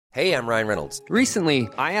Hey, I'm Ryan Reynolds. Recently,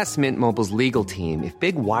 I asked Mint Mobile's legal team if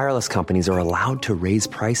big wireless companies are allowed to raise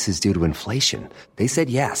prices due to inflation. They said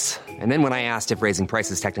yes. And then when I asked if raising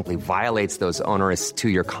prices technically violates those onerous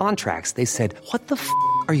two-year contracts, they said, "What the f***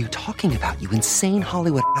 are you talking about, you insane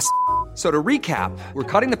Hollywood ass?" So to recap, we're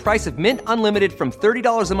cutting the price of Mint Unlimited from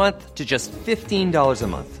 $30 a month to just $15 a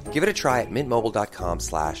month. Give it a try at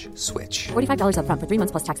mintmobile.com/switch. $45 up front for 3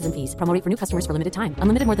 months plus taxes and fees. Promo rate for new customers for limited time.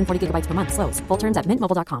 Unlimited more than 40 gigabytes per month. Slows full terms at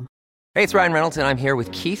mintmobile.com. Hey, it's Ryan Reynolds, and I'm here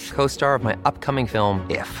with Keith, co-star of my upcoming film,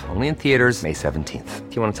 If, only in theaters May 17th.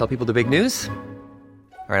 Do you want to tell people the big news?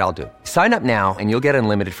 All right, I'll do it. Sign up now and you'll get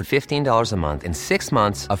unlimited for $15 a month and 6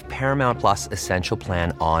 months of Paramount Plus Essential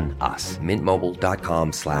Plan on us.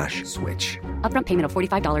 mintmobile.com/switch. Upfront payment of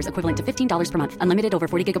 $45 equivalent to $15 per month. Unlimited over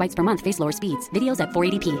 40 gigabytes per month. Face lower speeds. Videos at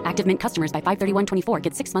 480p. Active Mint customers by 531.24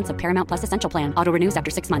 get 6 months of Paramount Plus Essential Plan. Auto renews after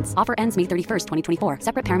 6 months. Offer ends May 31st, 2024.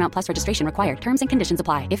 Separate Paramount Plus registration required. Terms and conditions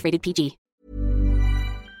apply if rated PG.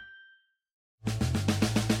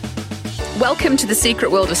 Welcome to the secret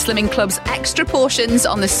world of Slimming Club's extra portions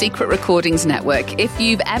on the Secret Recordings Network. If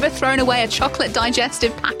you've ever thrown away a chocolate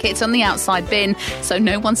digestive packet on the outside bin so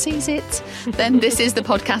no one sees it, then this is the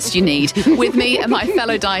podcast you need. With me are my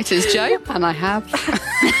fellow dieters, Jo. And I have.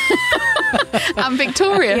 And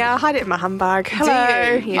Victoria. Yeah, I hide it in my handbag. Hello.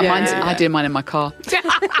 I do mine in my car.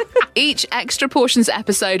 Each extra portions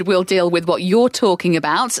episode will deal with what you're talking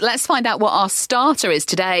about. Let's find out what our starter is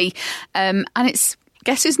today. And it's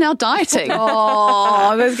guess who's now dieting?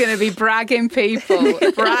 Oh, there's going to be bragging people.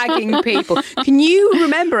 Can you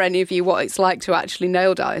remember, any of you, what it's like to actually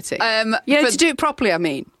nail dieting? To do it properly, I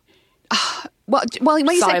mean. Well, when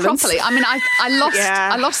you Silence. say properly, I mean,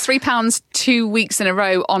 I lost 3 pounds 2 weeks in a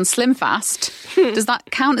row on Slim Fast. Does that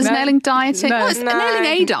count as nailing dieting? No. Well, it's nailing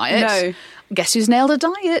a diet. No. Guess who's nailed a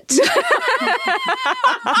diet?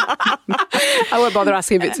 I won't bother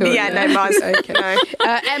asking Victoria. Yeah, no, mine's okay. no.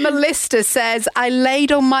 Emma Lister says, I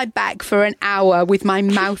laid on my back for an hour with my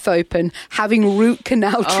mouth open, having root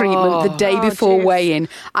canal treatment the day before weigh-in.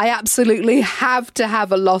 I absolutely have to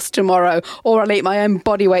have a loss tomorrow, or I'll eat my own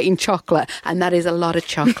body weight in chocolate, and that is a lot of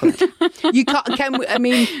chocolate. You can't. I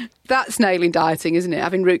mean, that's nailing dieting, isn't it?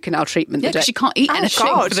 Having root canal treatment. Yeah, because you can't eat anything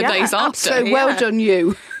for the days after. So well done,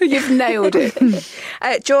 you. You've nailed it.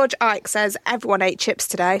 George Ike says, everyone ate chips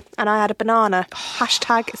today and I had a banana.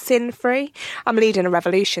 Hashtag sin free. I'm leading a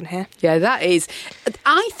revolution here. Yeah, that is.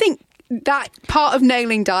 I think that part of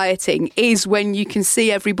nailing dieting is when you can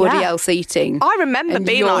see everybody else eating. I remember and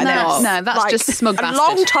being you're like not. this. No, that's Like, just smug a bastard.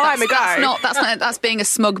 long time ago. That's being a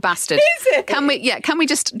smug bastard. Is it? Can we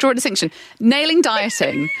just draw a distinction? Nailing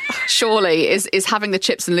dieting surely is having the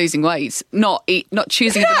chips and losing weight, not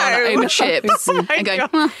choosing a banana over chips and going,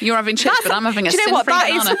 you're having chips, but I'm having a Do you know what?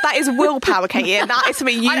 sin-free banana. That is willpower, Katie, and that is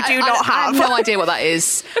something you do not have. I have no idea what that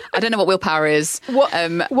is. I don't know what willpower is.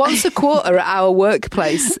 Once a quarter at our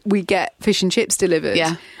workplace, we get fish and chips delivered.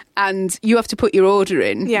 Yeah. And you have to put your order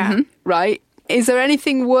in. Yeah. Right? Is there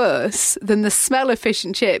anything worse than the smell of fish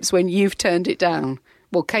and chips when you've turned it down?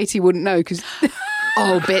 Well, Katie wouldn't know because...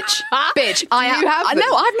 Oh, bitch. Do you have them?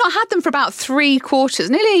 No, I've not had them for about 3 quarters,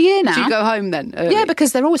 nearly a year now. Do you go home then? Early? Yeah,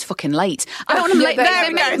 because they're always fucking late. I don't want them late. There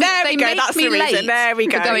we go. They make That's me the reason. late There we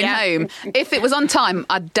go. for going Yeah. home. If it was on time,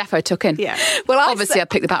 I'd defo tuck in. Yeah. Well, Obviously, I'd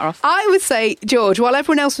pick the batter off. I would say, George, while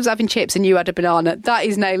everyone else was having chips and you had a banana, that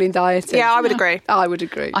is nailing dieting. Yeah, I would agree. I would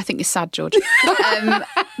agree. I think you're sad, George.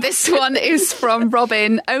 This one is from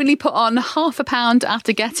Robin. Only put on £0.5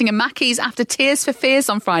 after getting a Mackey's after Tears for Fears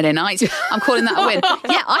on Friday night. I'm calling that a win.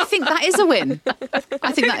 Yeah, I think that is a win.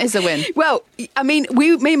 I think that is a win. Well, I mean,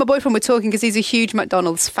 me and my boyfriend were talking because he's a huge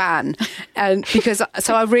McDonald's fan, and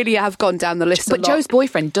so I really have gone down the list. But Joe's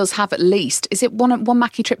boyfriend does have at least, is it one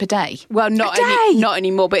Mackey trip a day? Well, not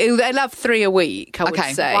anymore, but he'll have 3 a week. I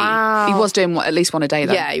would say. Wow. He was doing at least one a day,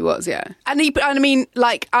 though. Yeah, he was. Yeah, and I mean,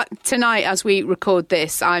 like tonight as we record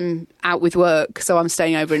this, I'm out with work, so I'm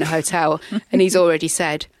staying over in a hotel, and he's already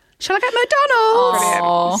said, shall I get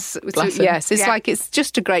McDonald's? Bless him. Yes, it's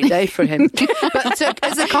just a great day for him. But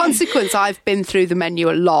as a consequence, I've been through the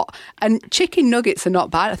menu a lot, and chicken nuggets are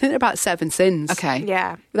not bad. I think they're about 7 sins. Okay.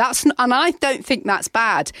 Yeah. And I don't think that's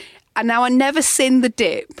bad. And now I never sin the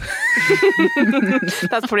dip.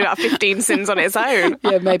 That's probably about 15 sins on its own.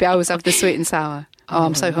 Yeah, maybe I always have the sweet and sour. Oh,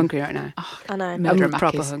 I'm so hungry right now. I know. I'm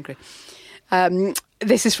proper hungry.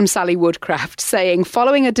 This is from Sally Woodcraft saying,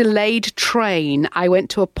 following a delayed train, I went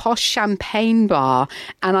to a posh champagne bar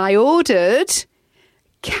and I ordered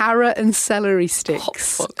carrot and celery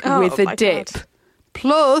sticks with a dip. God.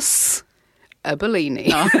 Plus a Bellini.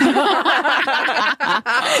 You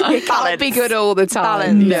Can't be good all the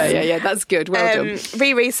time. Balance. Yeah, that's good. Well done.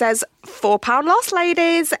 Riri says, £4 loss,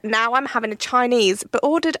 ladies. Now I'm having a Chinese, but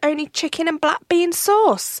ordered only chicken and black bean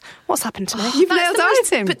sauce. What's happened to me? You've nailed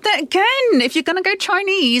item. But then again, if you're going to go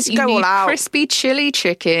Chinese, you Go all need out. crispy chili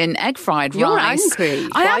chicken, egg fried You're rice. angry.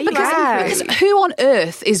 I Why am are you because angry? who on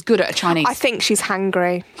earth is good at a Chinese? I think she's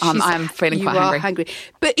hangry. I'm feeling You quite are hungry.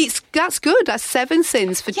 But that's good. That's 7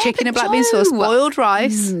 sins for chicken but and black bean Joe- sauce, boiled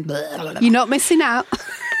rice. You're not missing out.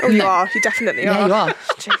 Oh, you are. You definitely are. Yeah, you are.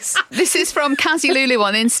 Jeez. This is from Cassie Lulu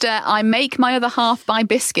on Insta. I make my other half buy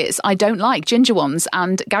biscuits I don't like, ginger ones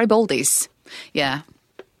and Garibaldi's. Yeah.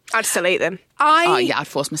 I'd still eat them. I'd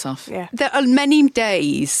force myself. Yeah. There are many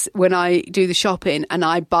days when I do the shopping and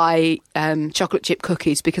I buy chocolate chip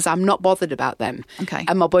cookies because I'm not bothered about them. Okay.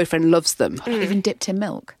 And my boyfriend loves them. Not even dipped in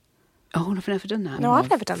milk. Oh, I've never done that. No, I've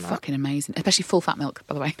never done that. Fucking amazing. Especially full fat milk,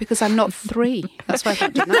 by the way. Because I'm not 3. That's why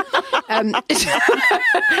I've not done that.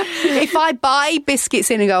 If I buy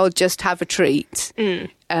biscuits in and go, I'll just have a treat, so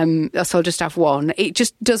I'll just have one, it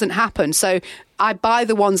just doesn't happen. So I buy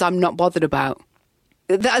the ones I'm not bothered about.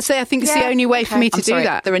 I think it's the Yeah, only way for me to I'm do sorry,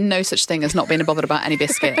 that. there are no such thing as not being bothered about any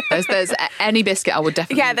biscuit. There's any biscuit I would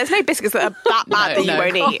definitely... Yeah, there's no biscuits that are that bad that you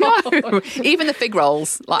won't eat. No. Even the fig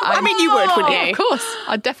rolls. Like, I mean, you would, wouldn't you? Of course.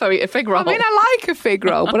 I'd definitely eat a fig roll. I mean, I like a fig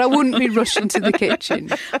roll, but I wouldn't be rushing to the kitchen.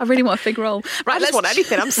 I really want a fig roll. Right, I just want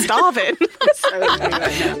anything. I'm starving.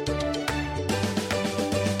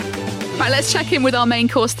 Right, let's check in with our main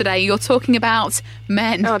course today. You're talking about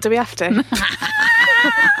men. Oh, do we have to?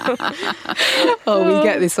 Oh, we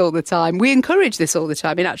get this all the time. We encourage this all the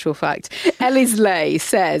time, in actual fact. Ellis Lay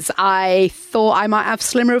says, I thought I might have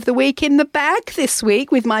Slimmer of the Week in the bag this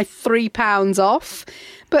week with my £3 off.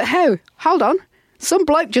 But hold on. Some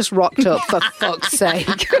bloke just rocked up, for fuck's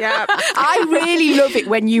sake. Yeah. I really love it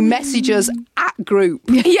when you message us at group.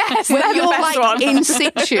 Yes, When they're the you're best like one. in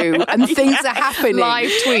situ and things are happening.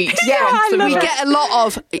 Live tweet. Yeah, I love we it. get a lot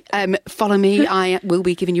of follow me, I will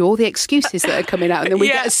be giving you all the excuses that are coming out, and then we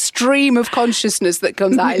Yeah. get a stream of consciousness that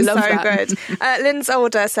comes out. I love so that. good. Lynn's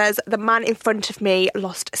Older says, the man in front of me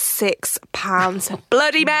lost £6.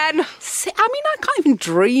 Bloody men. I mean, I can't even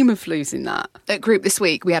dream of losing that. At group this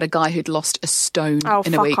week, we had a guy who'd lost a stone Oh,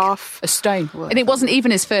 in a fuck week. off. A stone. And it wasn't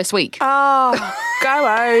even his first week. Oh, go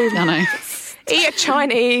home. I know. Eat a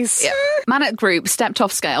Chinese. Man at group stepped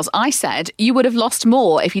off scales. I said, you would have lost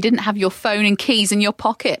more if you didn't have your phone and keys in your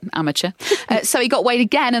pocket, amateur. So he got weighed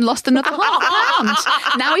again and lost another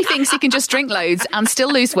 £0.5. Now he thinks he can just drink loads and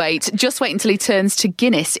still lose weight. Just wait until he turns to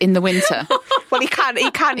Guinness in the winter. Well, he can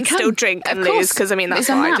still drink and Of course. lose, because, I mean, that's He's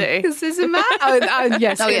a what I man. do. Is this a man?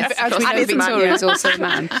 Yes. Oh, yes, As of we course. know, And he's a man, Victoria yeah. is also a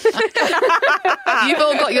man. You've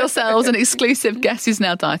all got yourselves an exclusive Guess Who's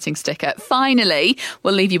Now Dieting sticker. Finally,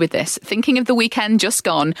 we'll leave you with this. Thinking of the weekend just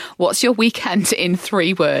gone, what's your weekend in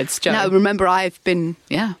 3 words, Jo? Now, remember, I've been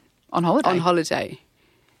Yeah, on holiday. on holiday.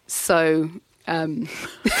 So,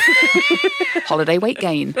 Holiday weight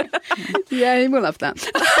gain. yeah, we'll have that.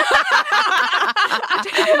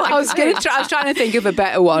 I was trying to think of a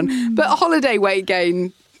better one, but a holiday weight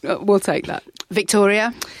gain, we'll take that.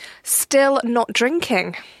 Victoria? Still not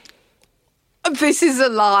drinking. This is a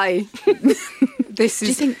lie. This Do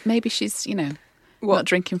you is... think maybe she's, not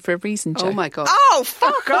drinking for a reason, Jo? Oh, my God. Oh,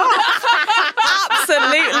 fuck off.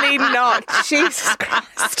 Absolutely not. Jesus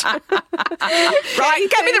Christ. Right,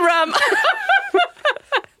 get me the rum.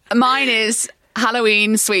 Mine is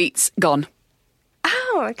Halloween sweets gone.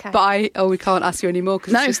 Oh, okay. But we can't ask you anymore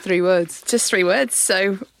because No. it's just 3 words. Just 3 words,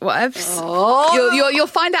 so whatever. Oh. You'll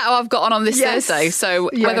find out how I've got on this Yes. Thursday.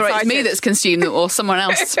 So Yeah, whether it's me excited. that's consumed them or someone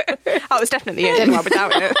else. Oh, it's definitely you. Didn't worry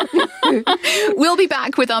about it. We'll be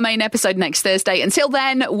back with our main episode next Thursday. Until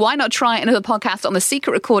then, why not try another podcast on the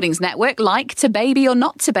Secret Recordings Network, like To Baby or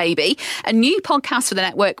Not To Baby, a new podcast for the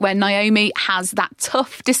network where Naomi has that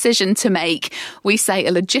tough decision to make. We say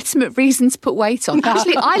a legitimate reason to put weight on.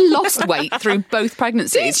 Actually, I lost weight through both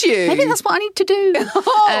pregnancies. Did you? Maybe that's what I need to do.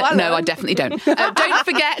 hello. No, I definitely don't. Don't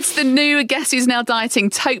forget, the new Guess Who's Now Dieting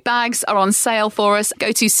tote bags are on sale for us.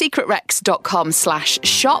 Go to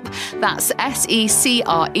secretrex.com/shop. That's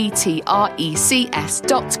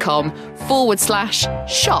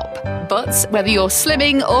secretrecs.com/shop. But whether you're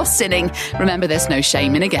slimming or sinning, remember there's no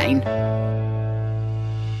shame in a gain.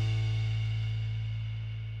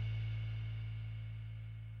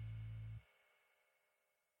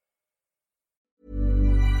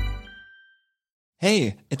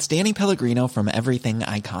 Hey, it's Danny Pellegrino from Everything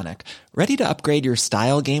Iconic. Ready to upgrade your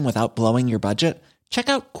style game without blowing your budget? Check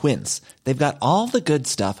out Quince. They've got all the good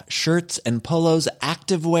stuff, shirts and polos,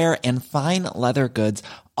 activewear, and fine leather goods,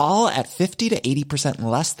 all at 50 to 80%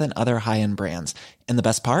 less than other high-end brands. And the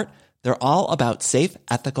best part? They're all about safe,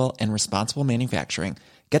 ethical, and responsible manufacturing.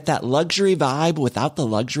 Get that luxury vibe without the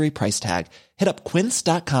luxury price tag. Hit up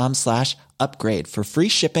quince.com/upgrade for free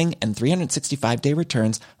shipping and 365-day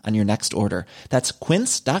returns on your next order. That's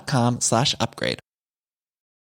quince.com/upgrade.